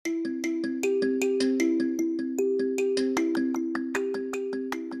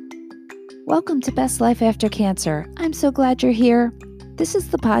Welcome to Best Life After Cancer. I'm so glad you're here. This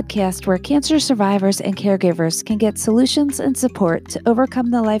is the podcast where cancer survivors and caregivers can get solutions and support to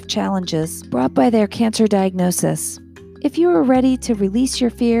overcome the life challenges brought by their cancer diagnosis. If you are ready to release your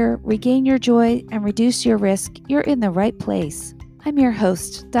fear, regain your joy, and reduce your risk, you're in the right place. I'm your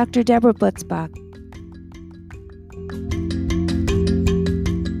host, Dr. Deborah Butzbach.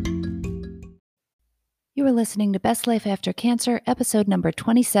 You are listening to Best Life After Cancer, episode number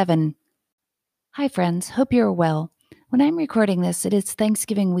 27. Hi friends, hope you're well. When I'm recording this, it is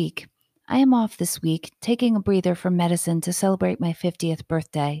Thanksgiving week. I am off this week, taking a breather from medicine to celebrate my 50th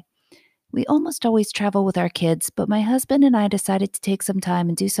birthday. We almost always travel with our kids, but my husband and I decided to take some time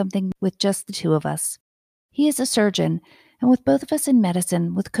and do something with just the two of us. He is a surgeon, and with both of us in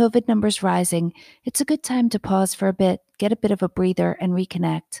medicine, with COVID numbers rising, it's a good time to pause for a bit, get a bit of a breather, and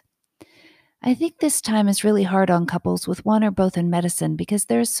reconnect. I think this time is really hard on couples with one or both in medicine because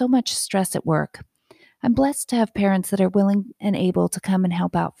there is so much stress at work. I'm blessed to have parents that are willing and able to come and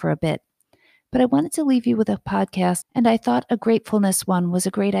help out for a bit. But I wanted to leave you with a podcast, and I thought a gratefulness one was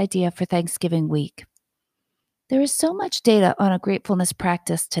a great idea for Thanksgiving week. There is so much data on a gratefulness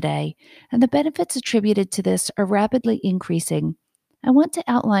practice today, and the benefits attributed to this are rapidly increasing. I want to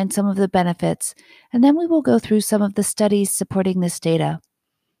outline some of the benefits, and then we will go through some of the studies supporting this data.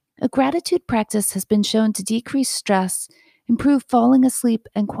 A gratitude practice has been shown to decrease stress, improve falling asleep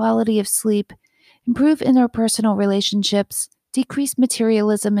and quality of sleep, improve interpersonal relationships, decrease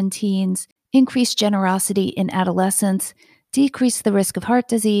materialism in teens, increase generosity in adolescents, decrease the risk of heart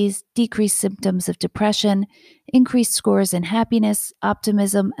disease, decrease symptoms of depression, increase scores in happiness,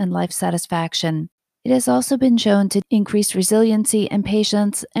 optimism, and life satisfaction. It has also been shown to increase resiliency and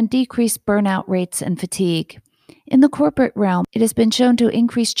patience and decrease burnout rates and fatigue. In the corporate realm, it has been shown to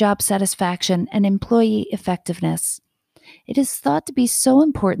increase job satisfaction and employee effectiveness. It is thought to be so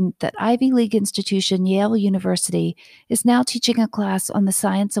important that Ivy League institution Yale University is now teaching a class on the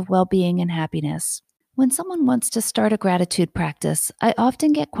science of well-being and happiness. When someone wants to start a gratitude practice, I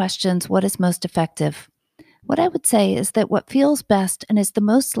often get questions what is most effective. What I would say is that what feels best and is the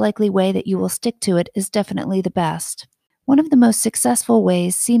most likely way that you will stick to it is definitely the best. One of the most successful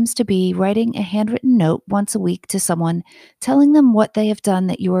ways seems to be writing a handwritten note once a week to someone, telling them what they have done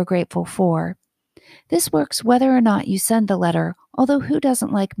that you are grateful for. This works whether or not you send the letter, although who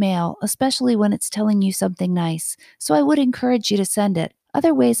doesn't like mail, especially when it's telling you something nice, so I would encourage you to send it.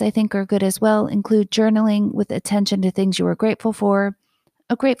 Other ways I think are good as well include journaling with attention to things you are grateful for,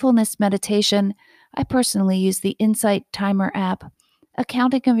 a gratefulness meditation. I personally use the Insight Timer app, a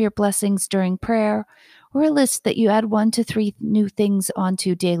counting of your blessings during prayer, or a list that you add 1 to 3 new things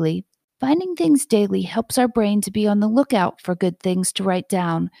onto daily. Finding things daily helps our brain to be on the lookout for good things to write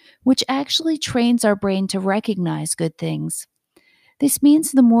down, which actually trains our brain to recognize good things. This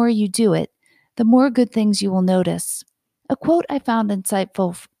means the more you do it, the more good things you will notice. A quote I found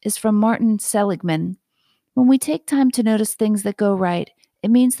insightful is from Martin Seligman. When we take time to notice things that go right,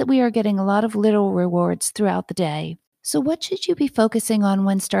 it means that we are getting a lot of little rewards throughout the day. So what should you be focusing on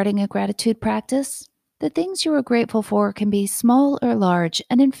when starting a gratitude practice? The things you are grateful for can be small or large,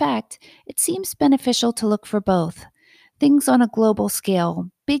 and in fact, it seems beneficial to look for both. Things on a global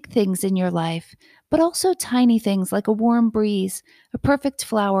scale, big things in your life, but also tiny things like a warm breeze, a perfect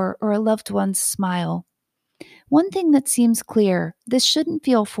flower, or a loved one's smile. One thing that seems clear, this shouldn't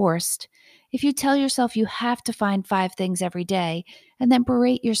feel forced. If you tell yourself you have to find 5 things every day, and then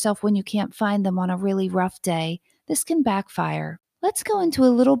berate yourself when you can't find them on a really rough day, this can backfire. Let's go into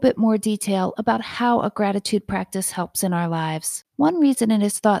a little bit more detail about how a gratitude practice helps in our lives. One reason it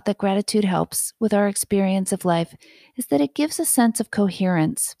is thought that gratitude helps with our experience of life is that it gives a sense of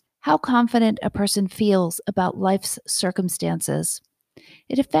coherence, how confident a person feels about life's circumstances.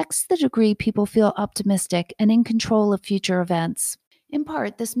 It affects the degree people feel optimistic and in control of future events. In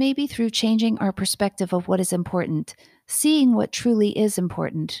part, this may be through changing our perspective of what is important, seeing what truly is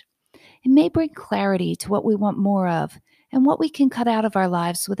important. It may bring clarity to what we want more of, and what we can cut out of our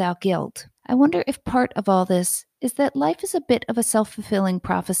lives without guilt. I wonder if part of all this is that life is a bit of a self-fulfilling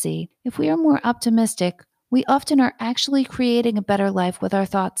prophecy. If we are more optimistic, we often are actually creating a better life with our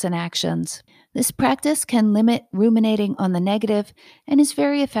thoughts and actions. This practice can limit ruminating on the negative and is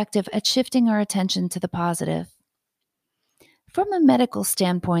very effective at shifting our attention to the positive. From a medical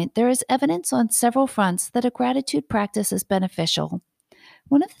standpoint, there is evidence on several fronts that a gratitude practice is beneficial.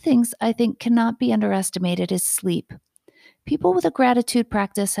 One of the things I think cannot be underestimated is sleep. People with a gratitude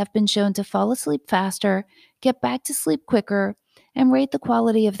practice have been shown to fall asleep faster, get back to sleep quicker, and rate the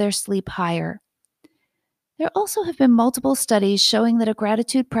quality of their sleep higher. There also have been multiple studies showing that a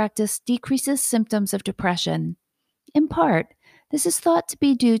gratitude practice decreases symptoms of depression. In part, This is thought to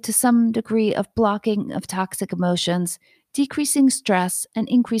be due to some degree of blocking of toxic emotions, decreasing stress, and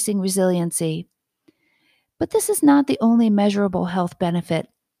increasing resiliency. But this is not the only measurable health benefit.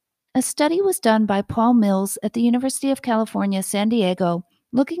 A study was done by Paul Mills at the University of California, San Diego,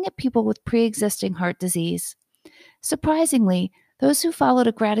 looking at people with pre existing heart disease. Surprisingly, those who followed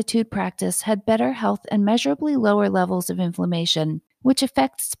a gratitude practice had better health and measurably lower levels of inflammation, which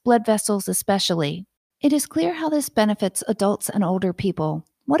affects blood vessels especially. It is clear how this benefits adults and older people.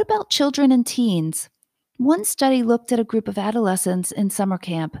 What about children and teens? One study looked at a group of adolescents in summer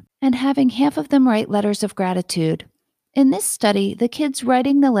camp and having half of them write letters of gratitude. In this study, the kids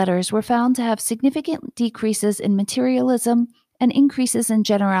writing the letters were found to have significant decreases in materialism and increases in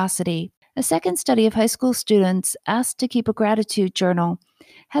generosity. A second study of high school students asked to keep a gratitude journal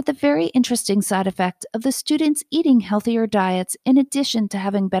had the very interesting side effect of the students eating healthier diets in addition to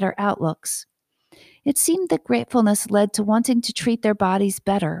having better outlooks. It seemed that gratefulness led to wanting to treat their bodies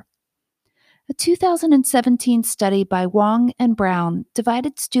better. A 2017 study by Wong and Brown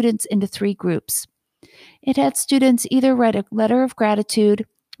divided students into 3 groups. It had students either write a letter of gratitude,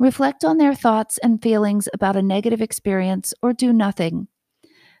 reflect on their thoughts and feelings about a negative experience, or do nothing.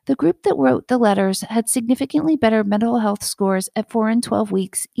 The group that wrote the letters had significantly better mental health scores at 4 and 12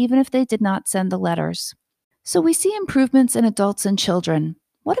 weeks, even if they did not send the letters. So we see improvements in adults and children.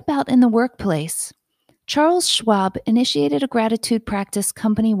 What about in the workplace? Charles Schwab initiated a gratitude practice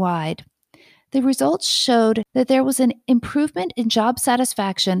company-wide. The results showed that there was an improvement in job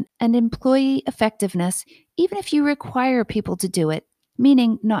satisfaction and employee effectiveness, even if you require people to do it,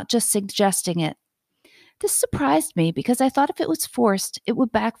 meaning not just suggesting it. This surprised me because I thought if it was forced, it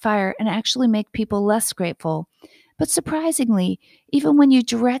would backfire and actually make people less grateful. But surprisingly, even when you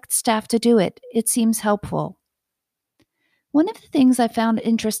direct staff to do it, it seems helpful. One of the things I found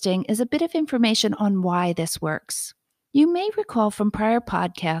interesting is a bit of information on why this works. You may recall from prior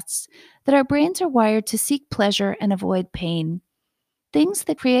podcasts that our brains are wired to seek pleasure and avoid pain. Things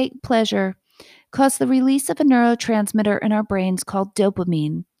that create pleasure cause the release of a neurotransmitter in our brains called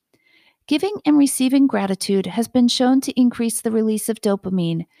dopamine. Giving and receiving gratitude has been shown to increase the release of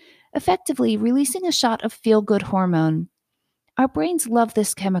dopamine, effectively releasing a shot of feel-good hormone. Our brains love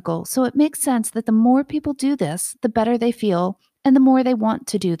this chemical, so it makes sense that the more people do this, the better they feel, and the more they want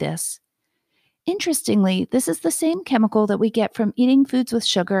to do this. Interestingly, this is the same chemical that we get from eating foods with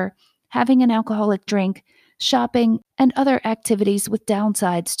sugar, having an alcoholic drink, shopping, and other activities with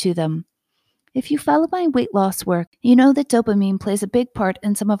downsides to them. If you follow my weight loss work, you know that dopamine plays a big part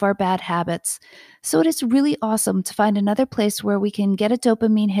in some of our bad habits. So it is really awesome to find another place where we can get a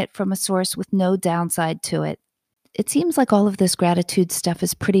dopamine hit from a source with no downside to it. It seems like all of this gratitude stuff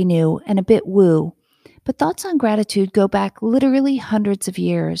is pretty new and a bit woo, but thoughts on gratitude go back literally hundreds of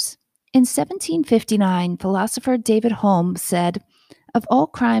years. In 1759, philosopher David Hume said, "Of all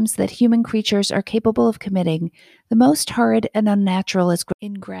crimes that human creatures are capable of committing, the most horrid and unnatural is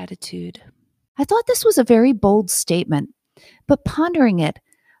ingratitude." I thought this was a very bold statement, but pondering it,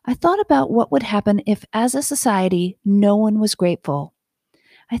 I thought about what would happen if, as a society, no one was grateful.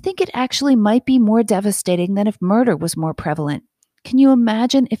 I think it actually might be more devastating than if murder was more prevalent. Can you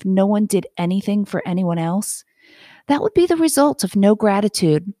imagine if no one did anything for anyone else? That would be the result of no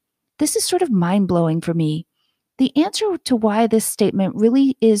gratitude. This is sort of mind-blowing for me. The answer to why this statement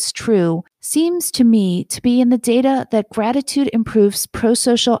really is true seems to me to be in the data that gratitude improves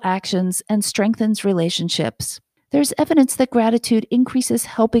prosocial actions and strengthens relationships. There's evidence that gratitude increases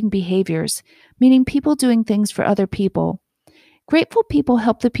helping behaviors, meaning people doing things for other people. Grateful people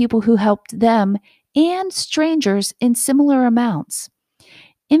help the people who helped them and strangers in similar amounts.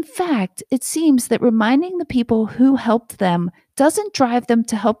 In fact, it seems that reminding the people who helped them doesn't drive them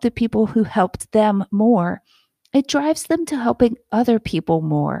to help the people who helped them more. It drives them to helping other people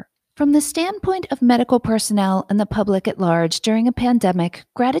more. From the standpoint of medical personnel and the public at large during a pandemic,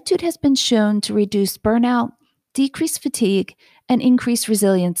 gratitude has been shown to reduce burnout, decrease fatigue, and increase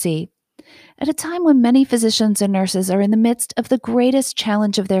resiliency. At a time when many physicians and nurses are in the midst of the greatest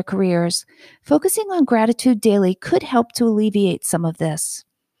challenge of their careers, focusing on gratitude daily could help to alleviate some of this.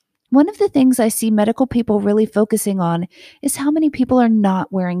 One of the things I see medical people really focusing on is how many people are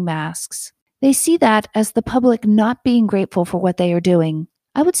not wearing masks. They see that as the public not being grateful for what they are doing.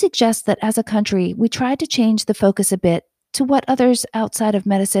 I would suggest that as a country, we try to change the focus a bit to what others outside of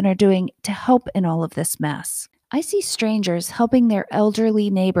medicine are doing to help in all of this mess. I see strangers helping their elderly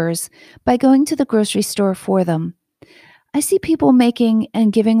neighbors by going to the grocery store for them. I see people making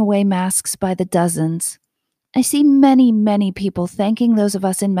and giving away masks by the dozens. I see many, many people thanking those of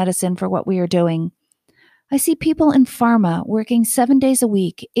us in medicine for what we are doing. I see people in pharma working 7 days a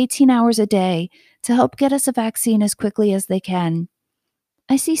week, 18 hours a day, to help get us a vaccine as quickly as they can.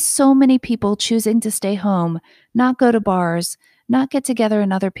 I see so many people choosing to stay home, not go to bars, not get together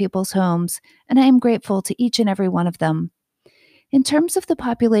in other people's homes, and I am grateful to each and every one of them. In terms of the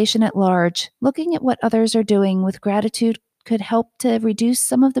population at large, looking at what others are doing with gratitude could help to reduce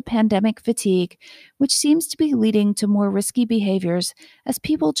some of the pandemic fatigue, which seems to be leading to more risky behaviors as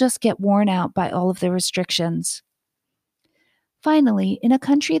people just get worn out by all of the restrictions. Finally, in a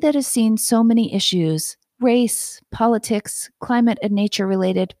country that has seen so many issues race, politics, climate, and nature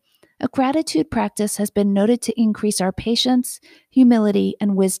related a gratitude practice has been noted to increase our patience, humility,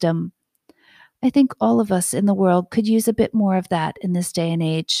 and wisdom. I think all of us in the world could use a bit more of that in this day and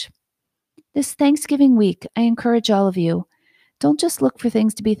age. This Thanksgiving week, I encourage all of you don't just look for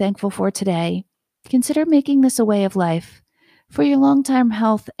things to be thankful for today. Consider making this a way of life for your long term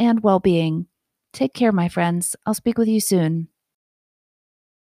health and well being. Take care, my friends. I'll speak with you soon.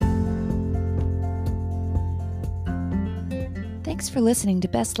 Thanks for listening to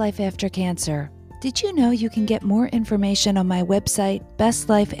Best Life After Cancer. Did you know you can get more information on my website,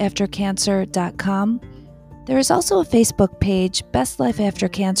 bestlifeaftercancer.com? There is also a Facebook page, Best Life After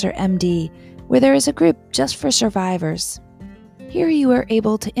Cancer MD, where there is a group just for survivors. Here you are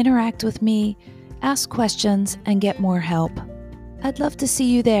able to interact with me, ask questions, and get more help. I'd love to see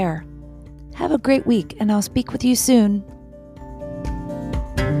you there. Have a great week, and I'll speak with you soon.